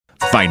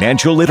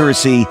financial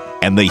literacy,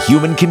 and the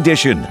human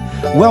condition.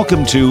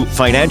 Welcome to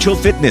Financial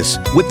Fitness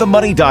with the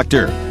Money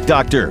Doctor,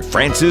 Dr.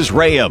 Francis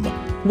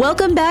Rayam.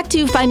 Welcome back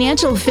to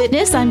Financial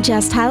Fitness. I'm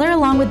Jess Tyler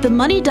along with the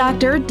Money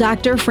Doctor,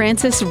 Dr.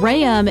 Francis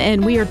Rayam,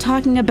 and we are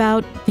talking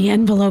about the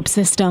envelope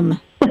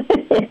system.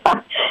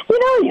 Yeah. You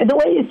know, the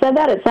way you said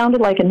that, it sounded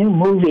like a new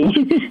movie,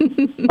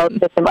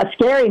 a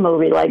scary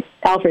movie, like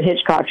Alfred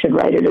Hitchcock should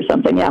write it or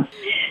something, yeah.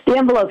 The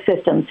envelope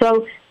system.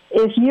 So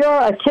if you're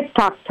a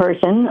TikTok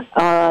person,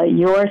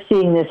 you're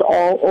seeing this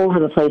all over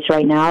the place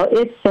right now.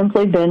 It's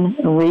simply been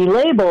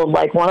relabeled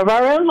like one of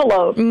our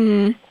envelopes.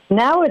 Mm-hmm.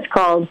 Now it's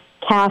called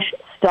cash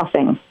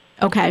stuffing.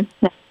 Okay.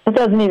 Now, that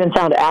doesn't even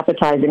sound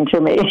appetizing to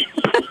me.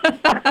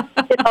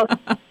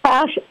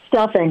 Cash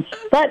stuffing.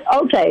 But,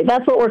 okay,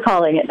 that's what we're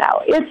calling it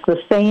now. It's the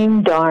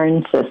same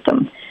darn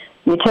system.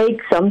 You take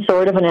some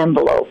sort of an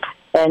envelope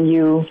and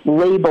you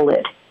label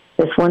it.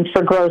 This one's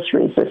for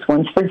groceries. This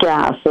one's for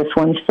gas. This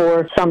one's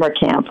for summer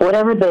camp.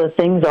 Whatever the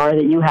things are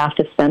that you have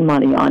to spend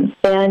money on.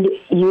 And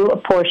you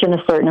apportion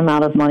a certain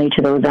amount of money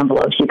to those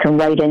envelopes. You can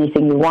write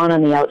anything you want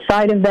on the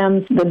outside of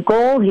them. The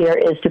goal here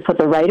is to put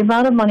the right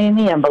amount of money in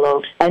the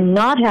envelopes and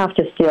not have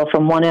to steal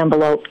from one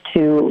envelope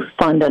to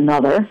fund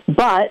another.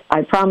 But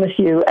I promise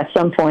you, at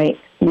some point,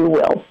 you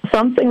will.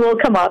 Something will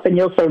come up and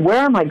you'll say, where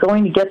am I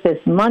going to get this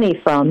money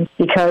from?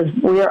 Because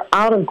we are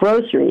out of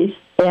groceries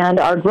and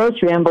our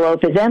grocery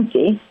envelope is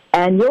empty.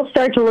 And you'll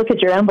start to look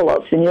at your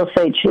envelopes and you'll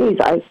say, geez,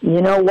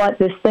 you know what,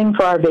 this thing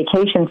for our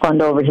vacation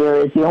fund over here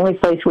is the only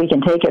place we can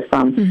take it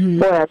from. Mm-hmm.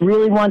 Boy, I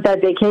really want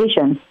that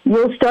vacation.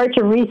 You'll start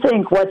to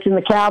rethink what's in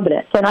the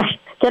cabinet.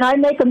 Can I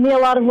make a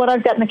meal out of what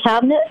I've got in the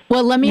cabinet?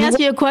 Well, let me ask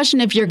you a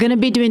question. If you're going to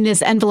be doing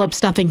this envelope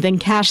stuffing, then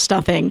cash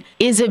stuffing,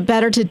 is it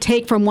better to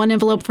take from one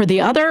envelope for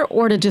the other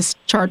or to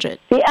just charge it?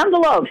 The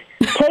envelopes.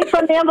 Take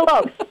from the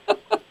envelopes.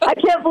 I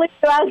can't believe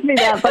you asked me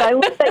that, but I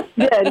wish I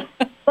did.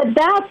 But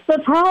that's the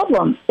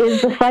problem,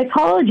 is the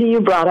psychology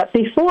you brought up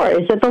before,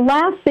 is that the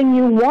last thing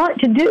you want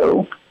to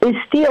do is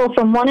steal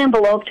from one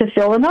envelope to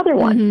fill another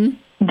one.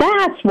 Mm-hmm.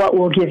 That's what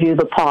will give you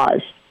the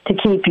pause to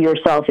keep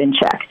yourself in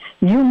check.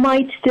 You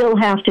might still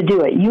have to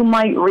do it. You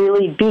might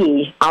really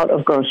be out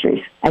of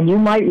groceries, and you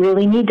might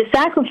really need to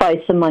sacrifice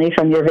some money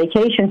from your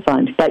vacation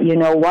fund. But you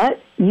know what?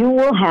 You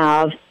will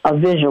have a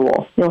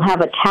visual. You'll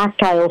have a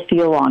tactile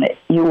feel on it.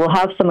 You will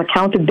have some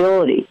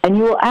accountability, and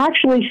you will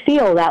actually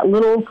feel that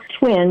little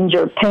twinge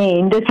or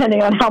pain,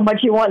 depending on how much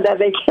you want that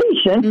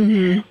vacation,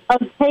 mm-hmm.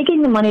 of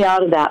taking the money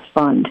out of that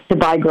fund to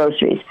buy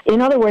groceries.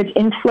 In other words,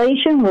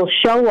 inflation will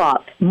show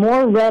up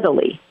more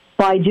readily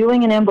by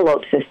doing an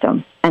envelope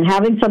system and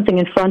having something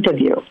in front of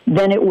you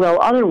than it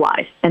will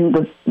otherwise. And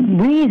the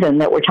reason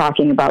that we're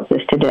talking about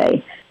this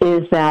today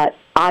is that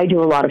I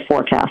do a lot of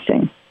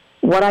forecasting.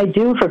 What I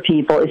do for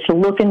people is to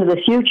look into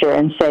the future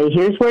and say,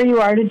 here's where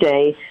you are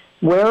today,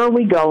 where are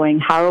we going,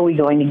 how are we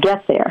going to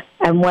get there?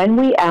 And when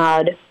we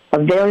add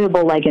a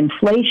variable like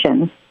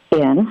inflation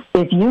in,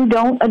 if you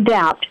don't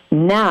adapt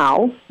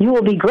now, you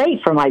will be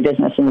great for my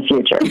business in the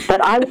future,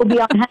 but I will be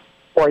unhappy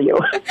for you.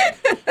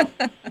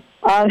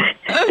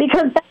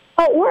 Because that's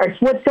how it works.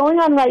 What's going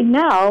on right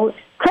now,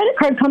 credit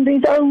card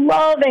companies are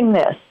loving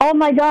this. Oh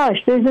my gosh,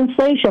 there's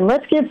inflation.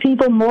 Let's give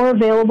people more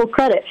available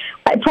credit.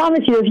 I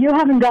promise you, if you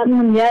haven't gotten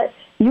them yet,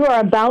 you are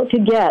about to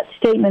get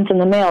statements in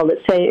the mail that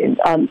say,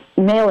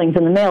 mailings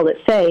in the mail that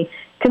say,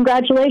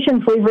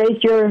 congratulations, we've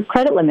raised your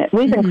credit limit.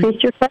 We've mm-hmm.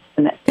 increased your credit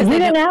limit.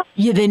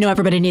 They know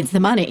everybody needs the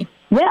money.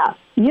 Yeah,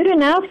 you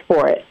didn't ask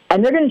for it.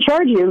 And they're going to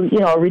charge you,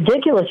 a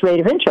ridiculous rate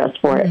of interest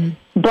for it.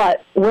 Mm-hmm.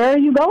 But where are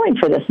you going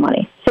for this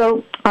money?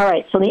 So, all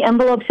right, so the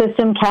envelope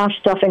system, cash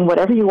stuffing,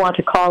 whatever you want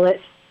to call it,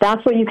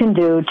 that's what you can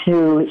do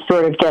to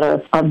sort of get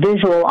a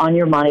visual on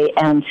your money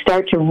and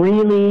start to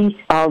really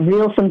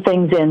reel some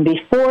things in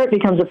before it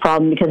becomes a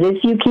problem. Because if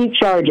you keep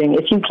charging,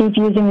 if you keep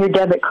using your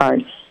debit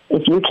card,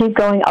 if you keep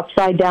going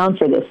upside down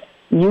for this,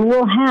 you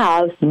will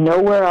have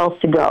nowhere else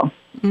to go.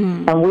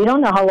 Mm. And we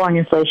don't know how long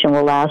inflation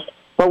will last,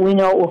 but we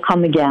know it will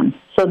come again.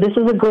 So this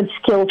is a good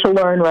skill to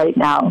learn right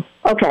now.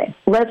 Okay,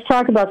 let's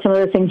talk about some of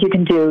the things you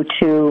can do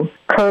to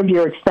curb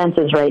your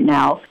expenses right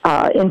now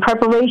in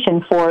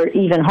preparation for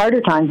even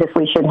harder times if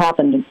we should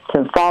happen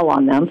to fall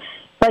on them,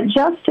 but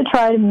just to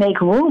try to make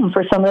room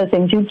for some of the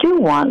things you do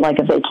want, like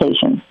a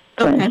vacation,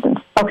 for instance.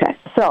 Okay,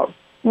 so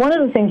one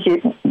of the things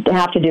you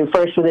have to do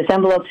first with this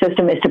envelope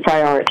system is to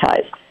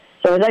prioritize.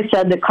 So as I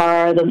said, the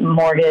car, the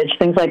mortgage,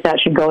 things like that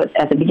should go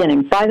at the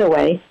beginning. By the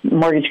way,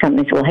 mortgage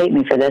companies will hate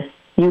me for this.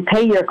 You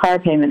pay your car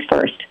payment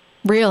first.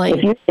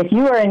 Really? If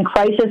you are in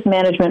crisis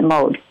management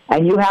mode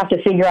and you have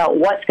to figure out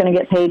what's going to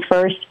get paid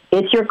first,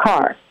 it's your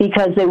car,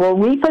 because they will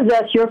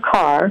repossess your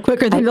car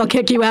quicker than they'll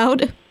kick you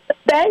out.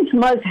 Banks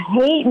must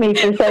hate me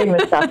for saying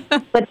this stuff,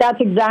 but that's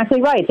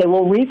exactly right. They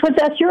will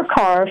repossess your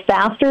car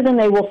faster than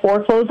they will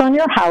foreclose on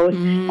your house.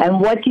 Mm.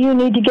 And what do you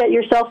need to get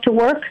yourself to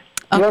work?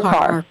 Your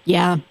car.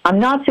 Yeah. I'm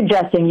not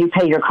suggesting you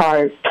pay your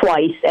car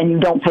twice and you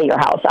don't pay your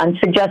house. I'm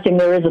suggesting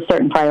there is a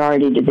certain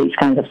priority to these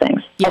kinds of things.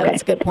 Yeah, okay.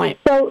 That's a good point.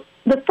 So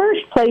the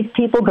first place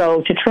people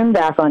go to trim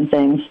back on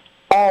things,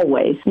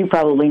 always, you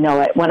probably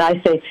know it, when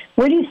I say,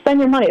 where do you spend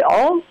your money?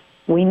 Oh,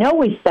 we know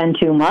we spend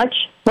too much.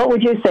 What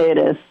would you say it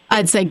is?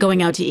 I'd say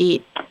going out to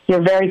eat.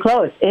 You're very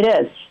close. It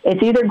is.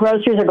 It's either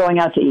groceries or going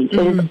out to eat. It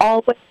is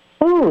always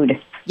food.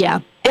 Yeah.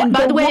 And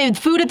by the way,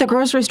 food at the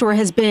grocery store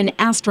has been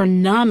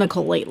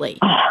astronomical lately.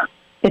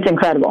 It's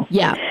incredible.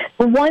 Yeah.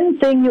 The one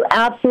thing you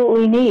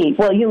absolutely need,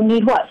 well, you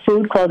need what?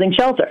 Food, clothing,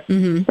 shelter,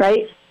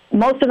 right?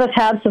 Most of us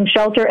have some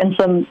shelter and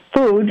some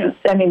food,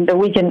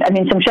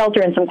 some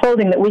shelter and some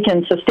clothing that we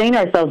can sustain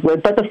ourselves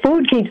with, but the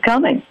food keeps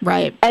coming.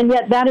 Right. And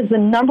yet that is the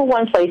number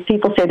one place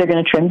people say they're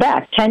going to trim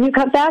back. Can you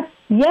cut back?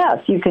 Yes,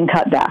 you can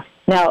cut back.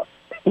 Now,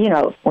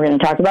 we're going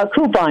to talk about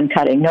coupon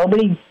cutting.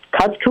 Nobody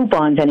cuts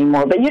coupons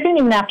anymore, but you don't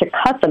even have to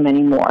cut them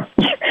anymore.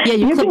 Yeah,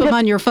 you clip them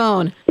on your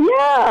phone.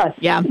 Yeah.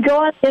 Yeah.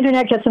 Go on the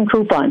internet, get some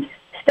coupons.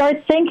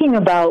 Start thinking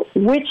about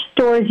which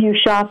stores you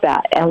shop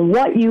at and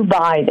what you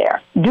buy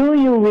there. Do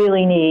you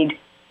really need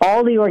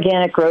all the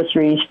organic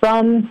groceries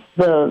from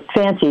the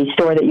fancy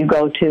store that you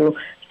go to?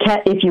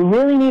 If you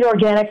really need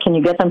organic, can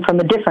you get them from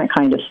a different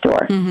kind of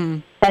store?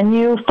 Can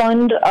you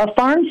fund a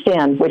farm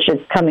stand, which is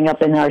coming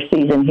up in our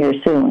season here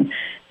soon?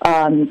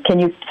 Can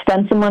you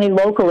spend some money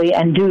locally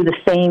and do the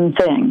same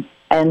thing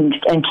and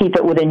keep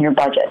it within your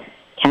budget?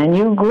 Can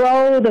you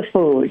grow the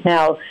food?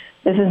 Now,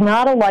 this is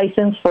not a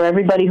license for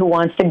everybody who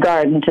wants to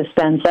garden to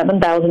spend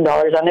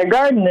 $7,000 on their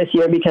garden this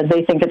year because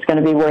they think it's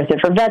going to be worth it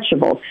for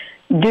vegetables.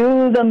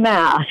 Do the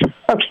math,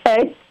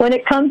 okay? When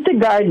it comes to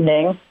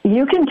gardening,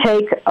 you can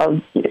take,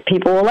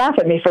 people will laugh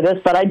at me for this,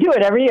 but I do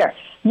it every year.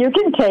 You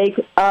can take,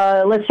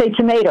 let's say,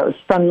 tomatoes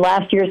from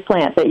last year's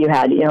plant that you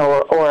had,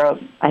 or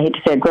I hate to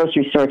say a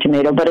grocery store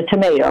tomato, but a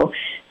tomato.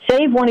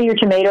 Save one of your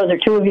tomatoes or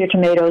two of your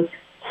tomatoes,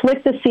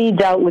 flick the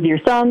seeds out with your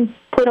thumb,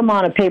 put them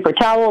on a paper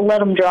towel, let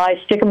them dry,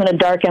 stick them in a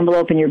dark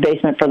envelope in your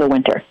basement for the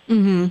winter.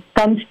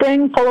 Come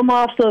spring, pull them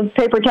off the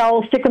paper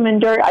towel, stick them in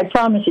dirt. I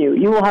promise you,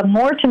 you will have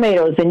more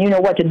tomatoes than you know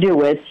what to do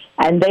with,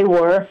 and they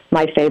were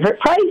my favorite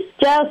price,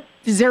 Jess.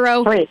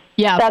 $0. Free.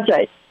 Yeah. That's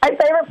right. My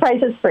favorite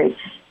price is free.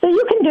 So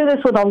you can do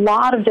this with a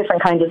lot of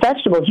different kinds of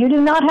vegetables. You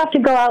do not have to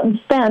go out and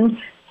spend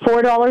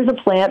 $4 a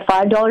plant,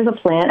 $5 a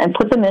plant, and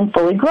put them in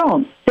fully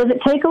grown. Does it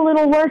take a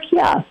little work?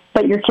 Yeah.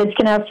 But your kids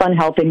can have fun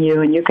helping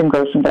you, and you can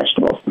grow some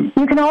vegetables.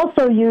 You can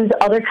also use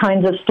other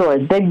kinds of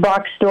stores, big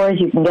box stores.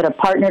 You can get a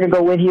partner to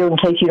go with you in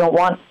case you don't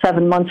want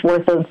 7 months'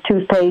 worth of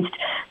toothpaste.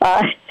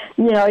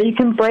 You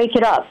can break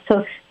it up.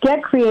 So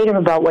get creative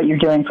about what you're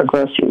doing for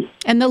groceries.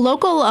 And the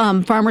local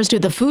farmers do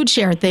the food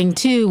share thing,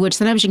 too, which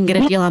sometimes you can get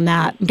a deal on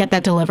that and get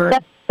that delivered.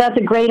 That's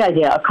a great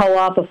idea. A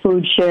co-op, a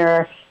food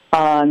share.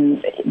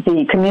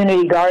 The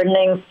community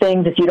gardening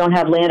things. If you don't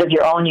have land of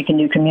your own, you can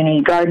do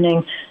community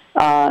gardening.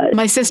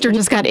 My sister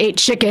just got 8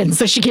 chickens,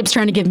 so she keeps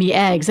trying to give me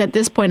eggs. At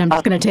this point, I'm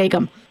just going to take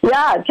them.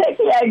 Yeah, take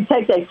the eggs,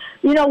 take the eggs.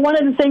 One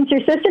of the things your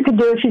sister could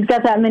do if she's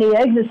got that many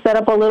eggs is set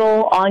up a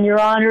little on your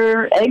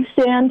honor egg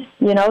stand,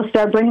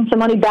 start bringing some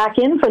money back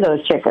in for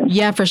those chickens.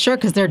 Yeah, for sure,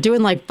 because they're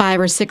doing like 5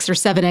 or 6 or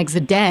 7 eggs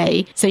a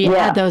day. So you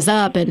add those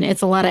up, and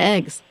it's a lot of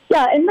eggs.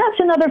 Yeah, and that's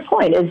another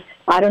point is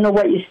I don't know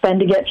what you spend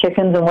to get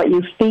chickens and what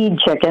you feed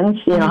chickens,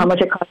 how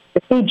much it costs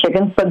to feed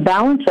chickens, but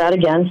balance that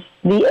against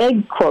the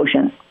egg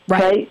quotient,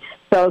 right?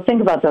 So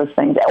think about those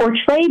things. Or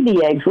trade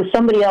the eggs with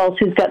somebody else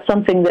who's got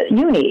something that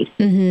you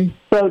need.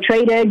 So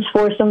trade eggs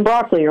for some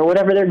broccoli or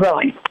whatever they're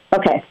growing.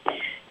 Okay.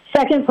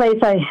 Second place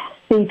I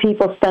see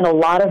people spend a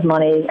lot of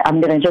money.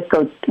 I'm going to just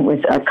go with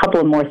a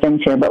couple of more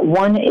things here, but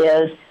one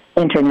is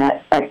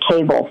internet,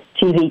 cable,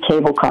 TV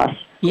cable costs.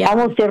 Yeah.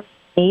 Almost everyone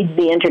needs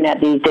the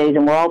internet these days,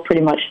 and we're all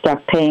pretty much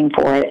stuck paying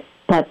for it.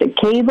 But the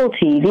cable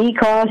TV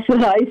costs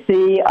that I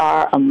see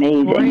are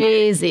amazing.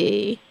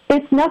 Crazy.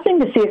 It's nothing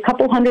to see a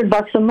couple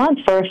 $100 a month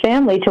for a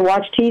family to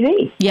watch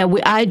TV. Yeah,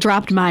 I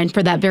dropped mine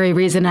for that very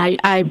reason.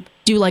 I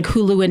do like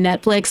Hulu and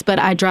Netflix, but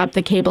I dropped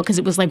the cable because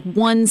it was like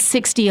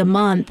 $160 a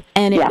month,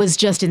 and it was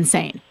just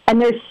insane. And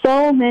there's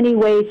so many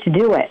ways to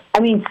do it. I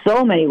mean,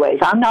 so many ways.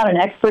 I'm not an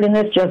expert in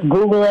this. Just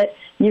Google it.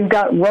 You've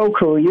got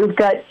Roku. You've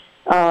got...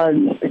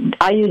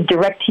 I use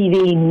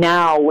DirecTV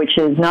Now, which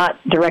is not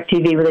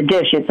DirecTV with a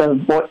dish. It's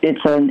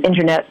an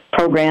internet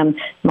program.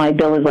 My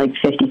bill is like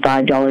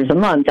 $55 a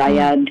month. I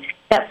add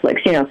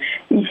Netflix,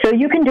 So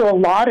you can do a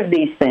lot of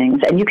these things,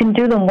 and you can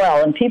do them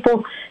well. And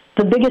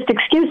the biggest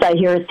excuse I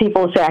hear is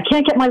people say, I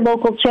can't get my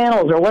local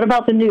channels, or what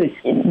about the news?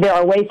 There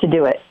are ways to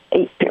do it.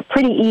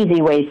 Pretty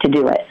easy ways to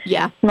do it.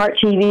 Yeah. Smart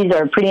TVs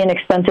are pretty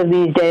inexpensive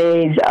these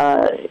days.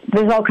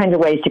 There's all kinds of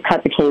ways to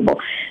cut the cable.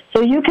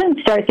 So you can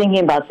start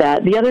thinking about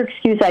that. The other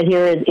excuse I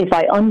hear is, if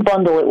I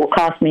unbundle, it will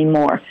cost me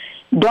more.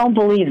 Don't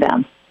believe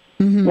them.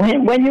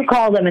 When you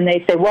call them and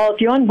they say, well,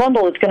 if you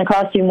unbundle, it's going to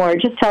cost you more,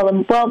 just tell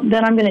them, well,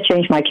 then I'm going to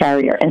change my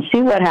carrier and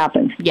see what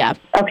happens. Yeah.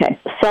 Okay.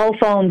 Cell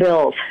phone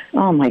bills.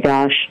 Oh, my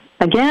gosh.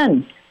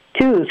 Again,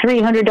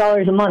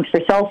 $200-$300 a month for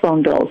cell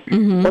phone bills.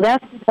 Well,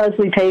 that's because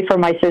we pay for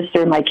my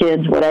sister, my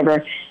kids,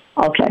 whatever.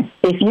 Okay.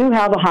 If you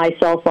have a high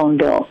cell phone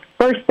bill,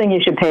 first thing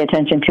you should pay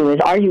attention to is,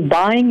 are you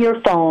buying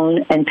your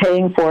phone and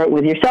paying for it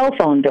with your cell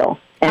phone bill?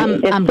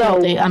 And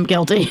I'm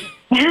guilty.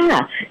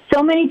 Yeah,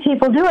 so many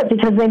people do it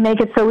because they make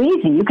it so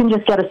easy. You can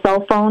just get a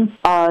cell phone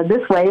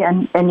this way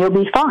and you'll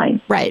be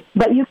fine. Right.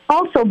 But you can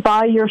also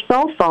buy your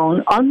cell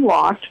phone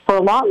unlocked for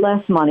a lot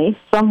less money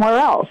somewhere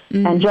else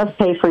and just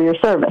pay for your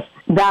service.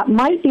 That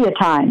might be a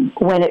time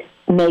when it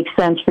makes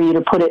sense for you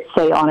to put it,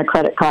 say, on a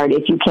credit card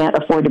if you can't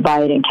afford to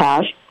buy it in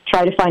cash.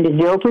 Try to find a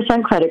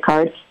 0% credit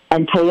card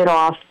and pay it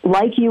off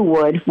like you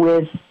would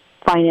with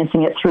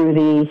financing it through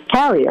the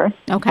carrier,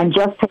 and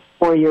just pay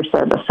for your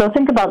service. So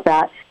think about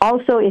that.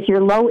 Also, if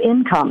you're low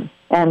income,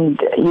 and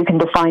you can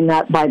define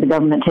that by the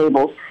government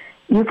tables,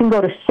 you can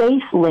go to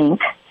SafeLink,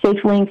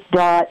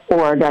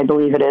 safelink.org, I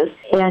believe it is,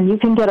 and you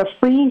can get a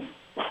free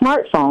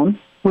smartphone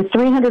with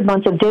 300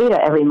 months of data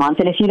every month,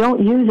 and if you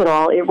don't use it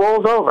all, it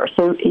rolls over,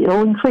 so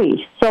it'll increase.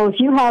 So if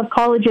you have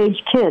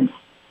college-age kids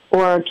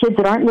or kids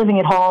that aren't living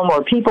at home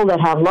or people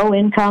that have low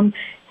income,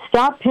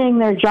 stop paying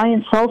their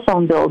giant cell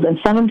phone bills and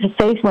send them to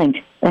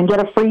SafeLink and get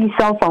a free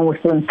cell phone with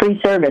some free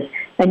service.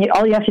 And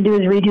all you have to do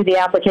is redo the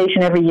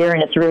application every year,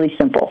 and it's really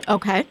simple.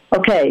 Okay.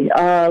 Okay,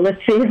 let's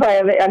see if I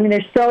have it. I mean,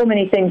 there's so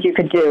many things you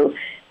could do.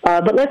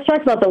 But let's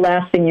talk about the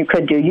last thing you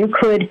could do. You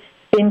could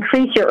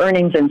increase your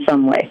earnings in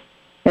some way.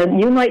 And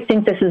you might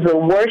think this is the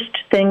worst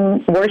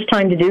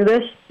time to do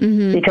this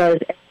because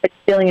it's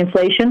feeling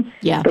inflation.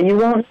 Yeah. But you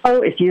won't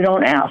know if you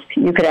don't ask.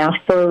 You could ask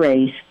for a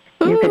raise.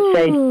 You could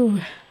say,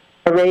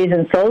 a raise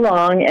in so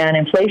long, and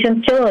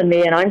inflation's killing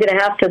me, and I'm going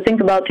to have to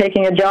think about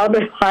taking a job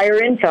at higher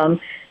income.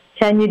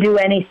 Can you do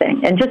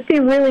anything? And just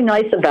be really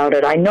nice about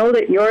it. I know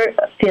that you're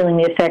feeling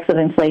the effects of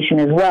inflation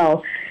as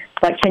well,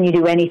 but can you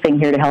do anything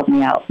here to help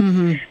me out?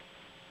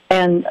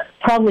 And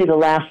probably the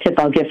last tip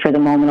I'll give for the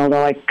moment,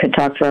 although I could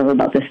talk forever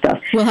about this stuff.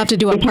 We'll have to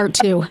do a part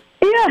 2.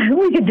 Yeah,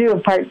 we could do a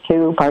part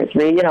 2, part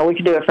 3. We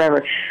could do it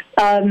forever.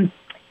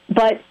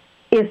 But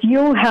if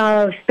you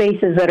have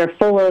spaces that are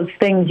full of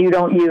things you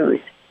don't use,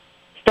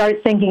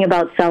 start thinking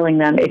about selling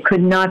them. It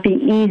could not be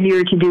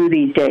easier to do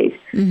these days.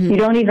 You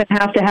don't even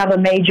have to have a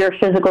major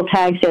physical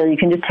tag sale. You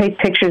can just take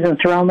pictures and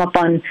throw them up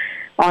on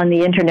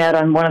the internet,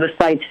 on one of the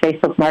sites,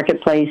 Facebook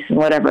Marketplace,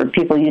 whatever.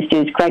 People used to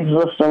use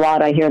Craigslist a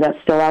lot. I hear that's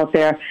still out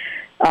there.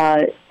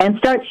 And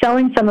start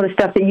selling some of the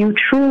stuff that you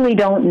truly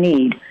don't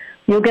need.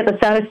 You'll get the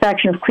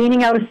satisfaction of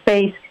cleaning out a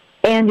space,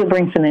 and you'll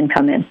bring some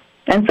income in.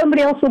 And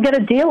somebody else will get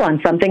a deal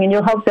on something, and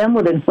you'll help them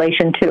with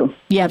inflation, too.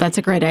 Yeah, that's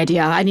a great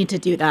idea. I need to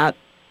do that.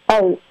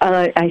 Oh,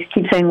 I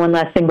keep saying one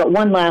last thing, but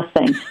one last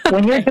thing.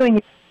 When you're doing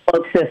your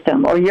envelope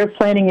system or you're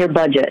planning your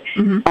budget,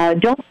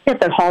 don't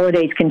forget that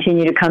holidays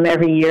continue to come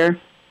every year.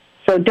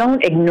 So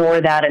don't ignore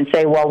that and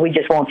say, well, we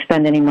just won't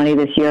spend any money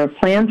this year.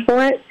 Plan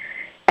for it.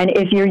 And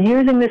if you're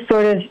using this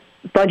sort of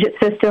budget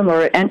system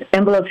or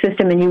envelope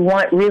system and you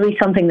want really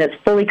something that's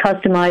fully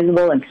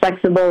customizable and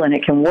flexible and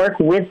it can work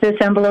with this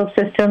envelope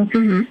system,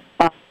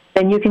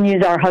 then you can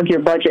use our Hug Your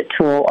Budget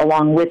tool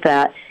along with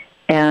that.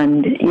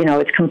 And,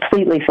 it's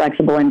completely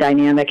flexible and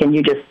dynamic, and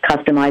you just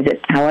customize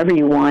it however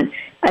you want.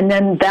 And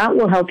then that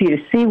will help you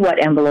to see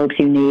what envelopes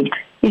you need.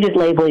 You just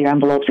label your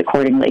envelopes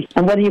accordingly.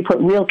 And whether you put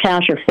real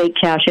cash or fake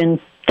cash in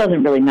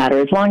doesn't really matter,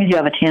 as long as you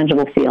have a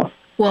tangible feel.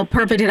 Well,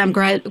 perfect, and I'm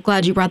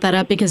glad you brought that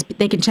up because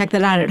they can check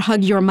that out at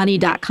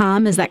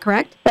hugyourmoney.com. Is that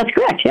correct? That's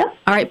correct, yeah.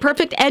 All right,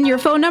 perfect. And your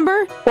phone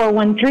number?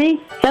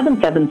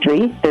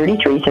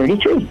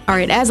 413-773-3333. All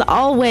right, as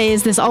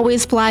always, this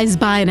always flies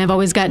by, and I've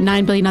always got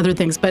 9 billion other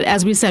things. But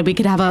as we said, we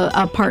could have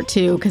a part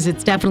 2 because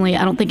it's definitely,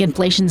 I don't think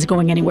inflation's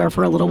going anywhere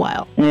for a little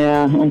while.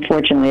 Yeah,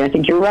 unfortunately, I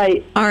think you're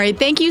right. All right,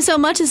 thank you so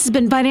much. This has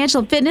been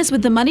Financial Fitness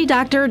with the Money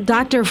Doctor,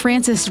 Dr.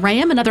 Francis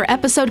Ram. Another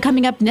episode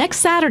coming up next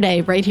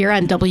Saturday right here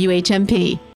on WHMP.